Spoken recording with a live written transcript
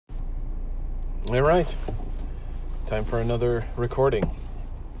All right. Time for another recording.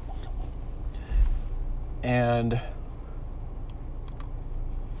 And I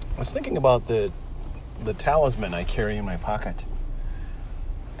was thinking about the talisman I carry in my pocket.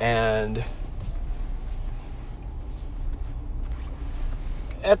 And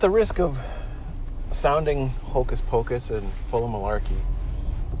at the risk of sounding hocus pocus and full of malarkey,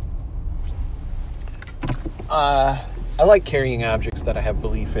 I like carrying objects that I have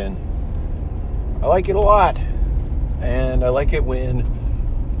belief in. I like it a lot. And I like it when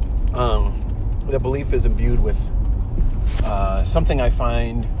the belief is imbued with something I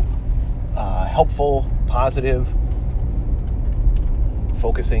find helpful, positive,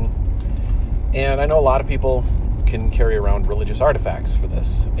 focusing. And I know a lot of people can carry around religious artifacts for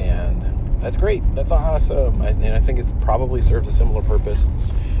this, and that's great. That's awesome. And I think it probably serves a similar purpose.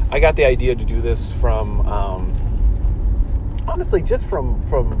 I got the idea to do this from, honestly, just from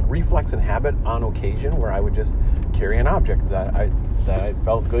reflex and habit on occasion, where I would just carry an object that I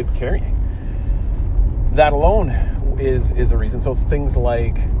felt good carrying. That alone is a reason. So it's things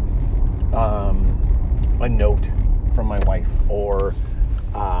like a note from my wife, or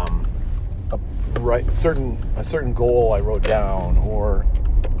a certain goal I wrote down, or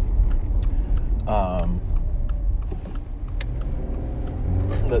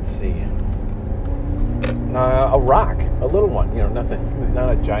let's see, a rock, a little one, nothing, not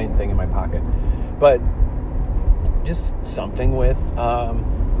a giant thing in my pocket, but just something with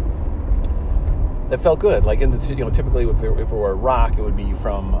that felt good. Like typically if it were a rock, it would be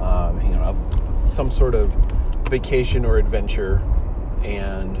from some sort of vacation or adventure,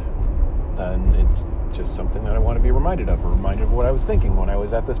 and then it's just something that I want to be reminded of, or reminded of what I was thinking when I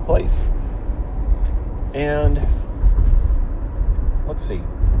was at this place. And let's see.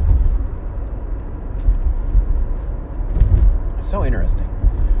 It's so interesting.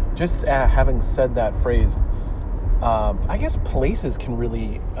 Just having said that phrase, I guess places can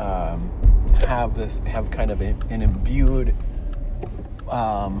really have kind of an imbued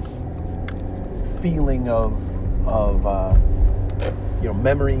feeling of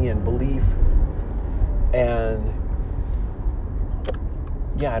memory and belief. And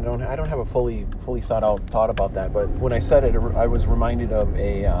yeah, I don't have a fully thought about that, but when I said it, I was reminded of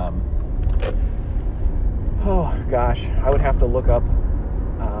a I would have to look up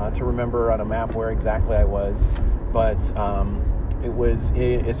to remember on a map where exactly I was, but it was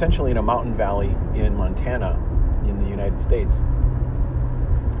essentially in a mountain valley in Montana in the United States.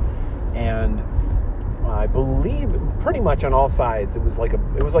 And I believe pretty much on all sides it was like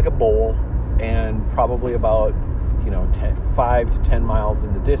a bowl, and probably about 5 to 10 miles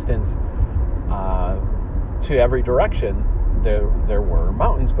in the distance to every direction there were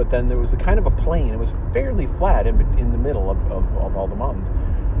mountains, but then there was a kind of a plain. It was fairly flat in the middle of all the mountains.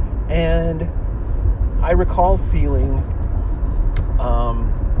 And I recall feeling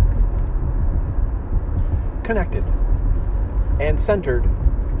connected and centered,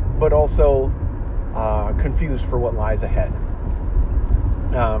 but also confused for what lies ahead.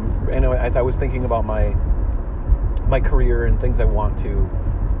 And as I was thinking about my career and things I want to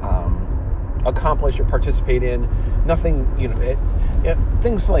accomplish or participate in, nothing,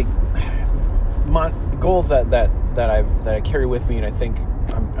 things like goals that I carry with me, and I think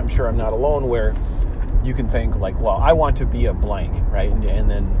I'm sure I'm not alone, where you can think like, well, I want to be a blank, right? And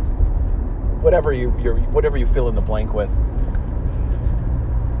then whatever you fill in the blank with,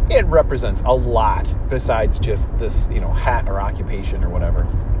 it represents a lot besides just this, hat or occupation or whatever.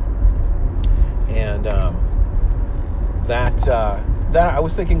 And that I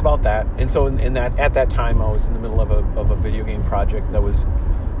was thinking about that, and so in that at that time I was in the middle of a video game project that was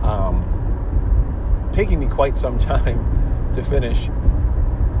taking me quite some time to finish,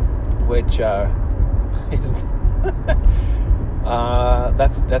 which is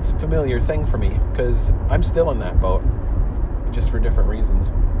that's a familiar thing for me, because I'm still in that boat, just for different reasons.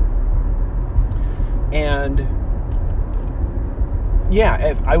 And yeah,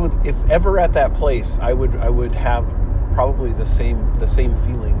 if ever at that place, I would have probably the same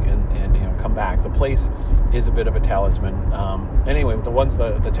feeling and come back. The place is a bit of a talisman. Anyway,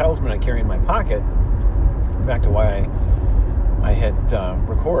 the talisman I carry in my pocket, back to why I hit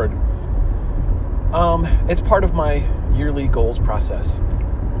record. It's part of my yearly goals process,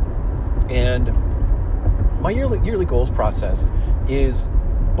 and my yearly goals process is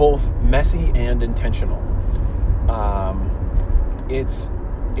both messy and intentional. It's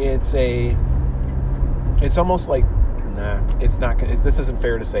almost like, it's not. This isn't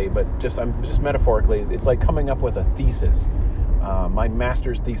fair to say, but just metaphorically, it's like coming up with a thesis, my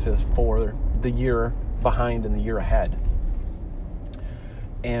master's thesis for the year behind and the year ahead.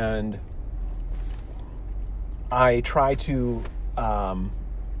 And I try to,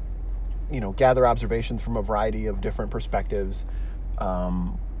 gather observations from a variety of different perspectives.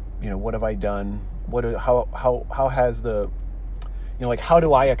 What have I done? How has the, how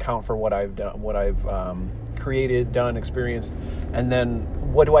do I account for what I've done, what I've created, done, experienced, and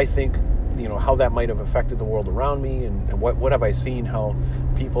then what do I think, how that might have affected the world around me, and what have I seen, how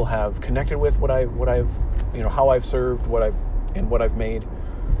people have connected with what I've, how I've served, what I've made,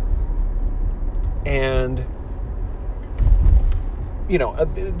 and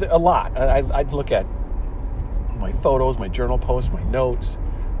a lot. I'd look at my photos, my journal posts, my notes,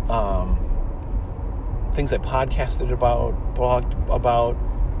 things I podcasted about, blogged about,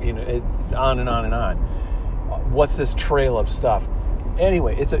 on and on and on. What's this trail of stuff?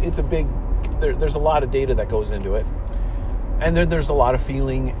 Anyway, it's a big. There's a lot of data that goes into it, and then there's a lot of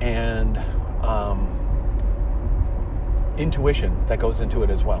feeling and intuition that goes into it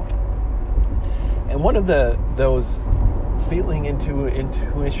as well. And one of those feeling into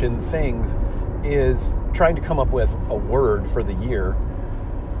intuition things is trying to come up with a word for the year,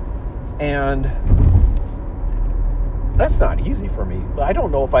 and that's not easy for me. I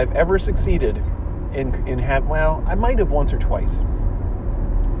don't know if I've ever succeeded I might have once or twice,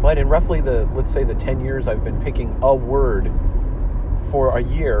 but in roughly let's say the 10 years I've been picking a word for a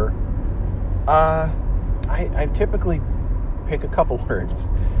year, I typically pick a couple words,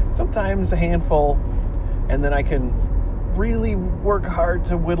 sometimes a handful, and then I can really work hard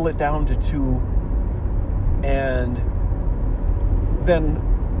to whittle it down to 2, and then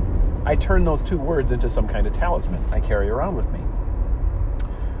I turn those 2 words into some kind of talisman I carry around with me.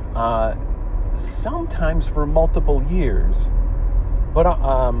 Sometimes for multiple years, but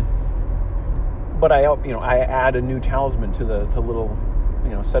I add a new talisman to the little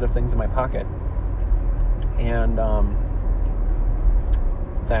set of things in my pocket, and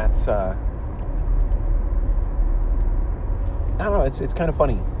that's I don't know. It's kind of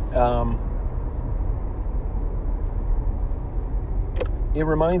funny. It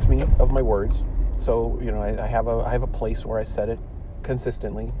reminds me of my words. So I have a place where I set it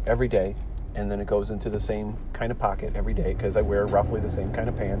consistently every day, and then it goes into the same kind of pocket every day because I wear roughly the same kind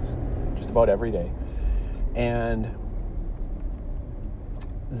of pants just about every day. And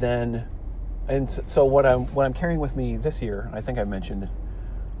so what I'm carrying with me this year, I think I mentioned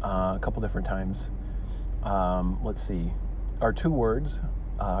a couple different times. Let's see, are 2 words: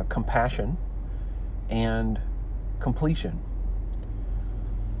 compassion and completion.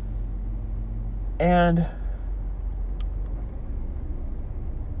 And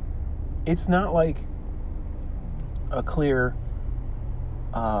it's not like a clear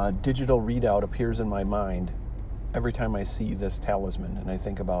digital readout appears in my mind every time I see this talisman, and I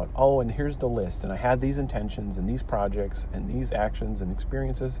think about, and here's the list, and I had these intentions and these projects and these actions and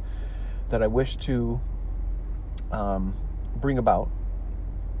experiences that I wish to bring about.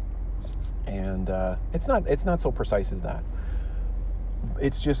 And it's not so precise as that.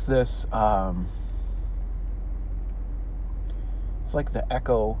 It's just this. It's like the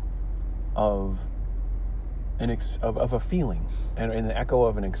echo of a feeling, and the echo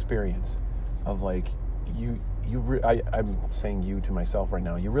of an experience, of like I'm saying you to myself right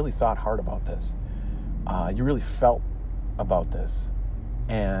now. You really thought hard about this. You really felt about this,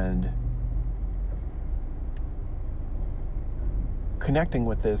 and connecting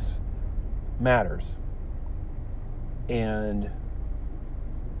with this matters. And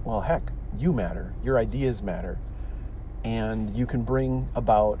well, heck, you matter. Your ideas matter, and you can bring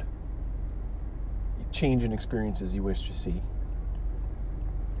about change in experiences you wish to see.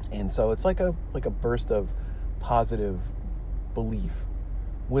 And so it's like a burst of positive belief,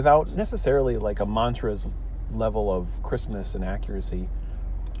 without necessarily like a mantra's level of crispness and accuracy.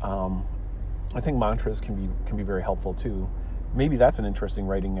 I think mantras can be very helpful too. Maybe that's an interesting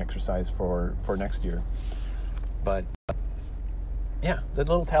writing exercise for next year. But yeah, the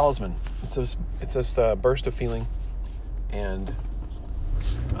little talisman. It's just a burst of feeling, and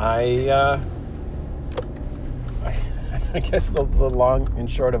I guess the long and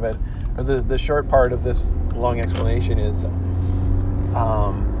short of it, or the short part of this long explanation is,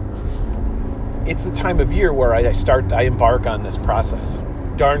 it's the time of year where I embark on this process,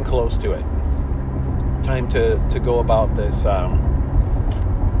 darn close to it. Time to go about this,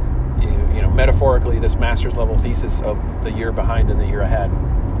 metaphorically, this master's level thesis of the year behind and the year ahead.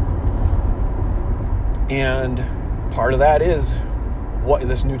 And part of that is what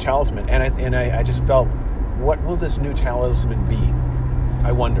this new talisman, and I just felt, what will this new talisman be?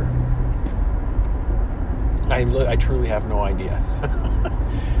 I wonder. I truly have no idea.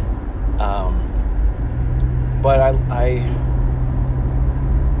 But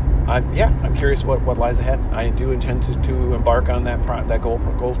I'm curious what lies ahead. I do intend to embark on that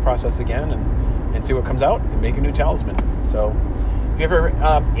goals process again and see what comes out and make a new talisman. So if you ever,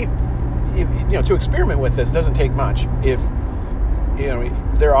 to experiment with this doesn't take much. If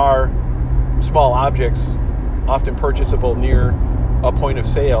there are small objects often purchasable near a point of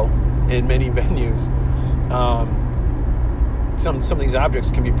sale in many venues. Some of these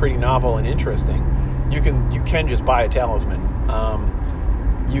objects can be pretty novel and interesting. You can just buy a talisman.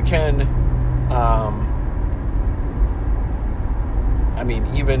 You can,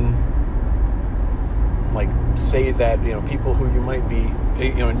 even like say that people who you might be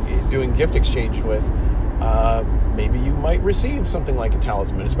doing gift exchange with, maybe you might receive something like a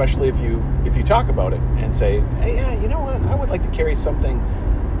talisman, especially if you talk about it and say, hey, yeah, you know what, I would like to carry something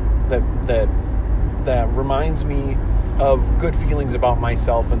that reminds me of good feelings about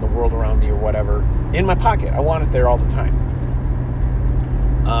myself and the world around me or whatever in my pocket. I want it there all the time.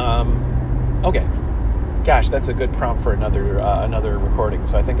 Okay. Gosh, that's a good prompt for another recording.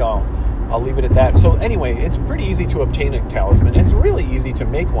 So I think I'll leave it at that. So anyway, it's pretty easy to obtain a talisman. It's really easy to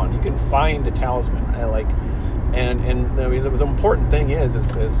make one. You can find a talisman. And the important thing is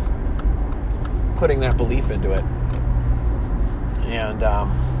putting that belief into it, and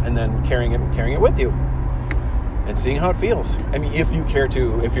then carrying it with you, and seeing how it feels. I mean, if you care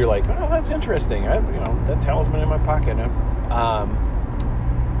to, if you're like, oh, that's interesting, that talisman in my pocket,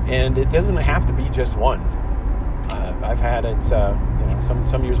 and it doesn't have to be just one. I've had it,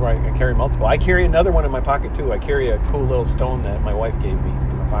 some years where I carry multiple. I carry another one in my pocket too. I carry a cool little stone that my wife gave me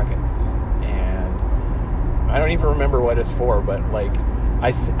in my pocket, and I don't even remember what it's for, but like,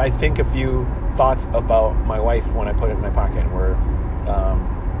 I think a few thoughts about my wife when I put it in my pocket, where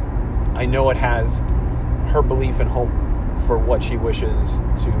I know it has her belief and hope for what she wishes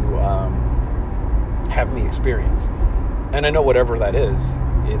to have me experience. And I know whatever that is,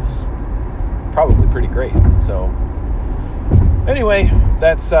 it's probably pretty great. So anyway,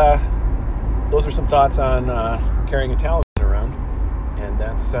 those are some thoughts on carrying a talisman around. And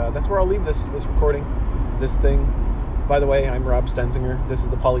that's where I'll leave this recording, this thing. By the way, I'm Rob Stenzinger. This is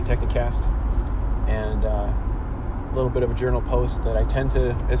the Polytechnicast. And a little bit of a journal post that I tend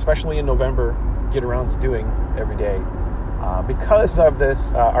to, especially in November, get around to doing every day. Because of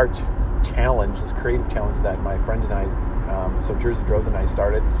this art challenge, this creative challenge that my friend and I, so Jersey Droz and I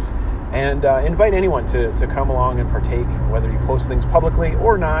started. And invite anyone to come along and partake, whether you post things publicly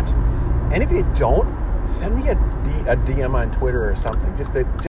or not. And if you don't, send me a DM on Twitter or something, just to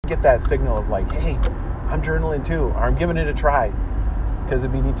get that signal of like, hey, I'm journaling too, or I'm giving it a try, because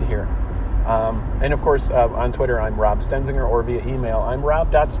it'd be neat to hear. And of course, on Twitter, I'm Rob Stenzinger, or via email, I'm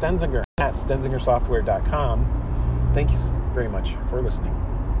rob.stenzinger@stenzingersoftware.com. Thanks very much for listening.